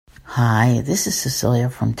Hi, this is Cecilia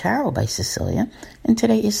from Tarot by Cecilia, and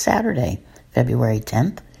today is Saturday, February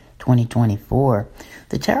 10th, 2024.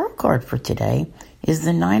 The tarot card for today is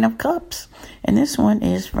the Nine of Cups, and this one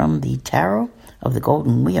is from the Tarot of the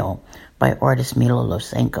Golden Wheel by artist Milo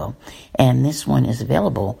Losenko, and this one is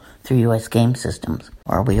available through U.S. game systems.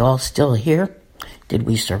 Are we all still here? Did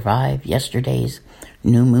we survive yesterday's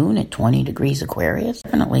new moon at 20 degrees Aquarius?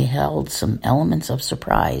 Definitely held some elements of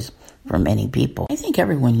surprise for many people. I think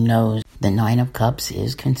everyone knows the Nine of Cups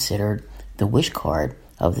is considered the wish card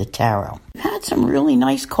of the tarot. We've had some really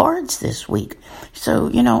nice cards this week. So,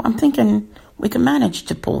 I'm thinking we can manage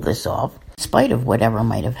to pull this off, in spite of whatever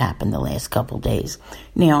might have happened the last couple days.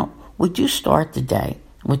 Now, we do start the day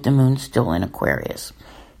with the moon still in Aquarius.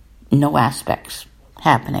 No aspects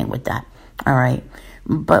happening with that, all right?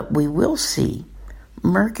 But we will see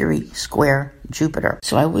Mercury square Jupiter.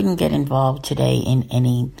 So I wouldn't get involved today in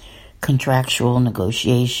any contractual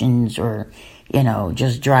negotiations or,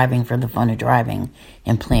 just driving for the fun of driving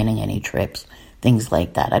and planning any trips, things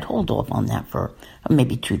like that. I'd hold off on that for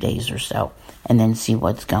maybe 2 days or so and then see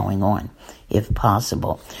what's going on, if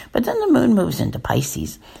possible. But then the moon moves into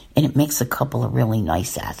Pisces, and it makes a couple of really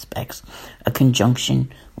nice aspects. A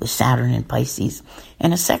conjunction with Saturn in Pisces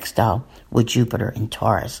and a sextile with Jupiter in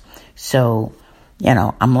Taurus. So,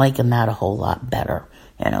 I'm liking that a whole lot better.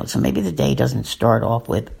 So maybe the day doesn't start off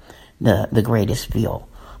with the greatest feel,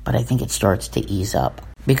 but I think it starts to ease up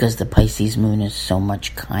because the Pisces moon is so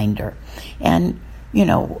much kinder. And,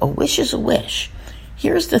 a wish is a wish.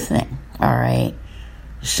 Here's the thing, all right?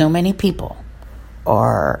 So many people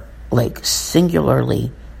are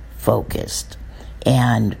singularly focused,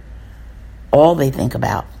 and all they think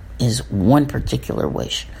about is one particular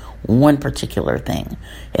wish, one particular thing.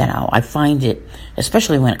 I find it,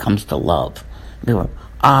 especially when it comes to love,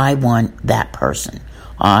 I want that person.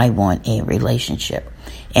 I want a relationship.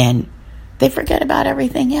 And they forget about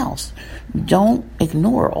everything else. Don't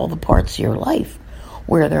ignore all the parts of your life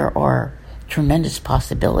where there are tremendous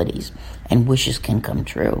possibilities and wishes can come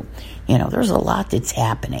true. There's a lot that's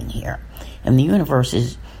happening here. And the universe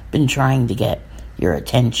has been trying to get your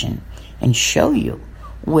attention and show you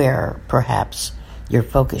where perhaps your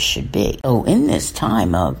focus should be. So in this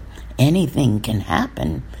time of anything can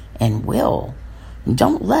happen and will,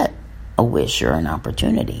 don't let a wish or an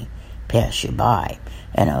opportunity pass you by.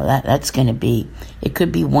 That's going to be, it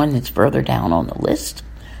could be one that's further down on the list,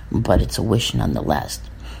 but it's a wish nonetheless.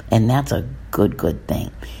 And that's a good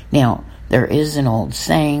thing. Now, there is an old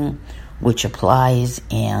saying which applies,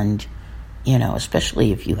 and,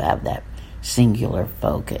 especially if you have that singular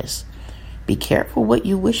focus, be careful what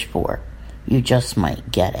you wish for. You just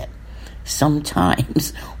might get it.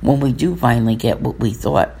 Sometimes when we do finally get what we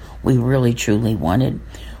thought we really truly wanted,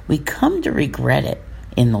 we come to regret it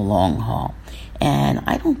in the long haul. And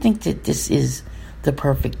I don't think that this is the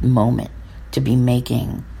perfect moment to be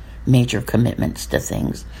making major commitments to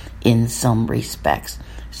things in some respects.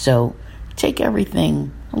 So take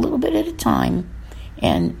everything a little bit at a time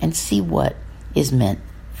and see what is meant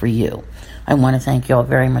for you. I want to thank you all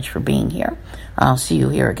very much for being here. I'll see you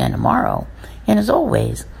here again tomorrow. And as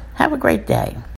always, have a great day.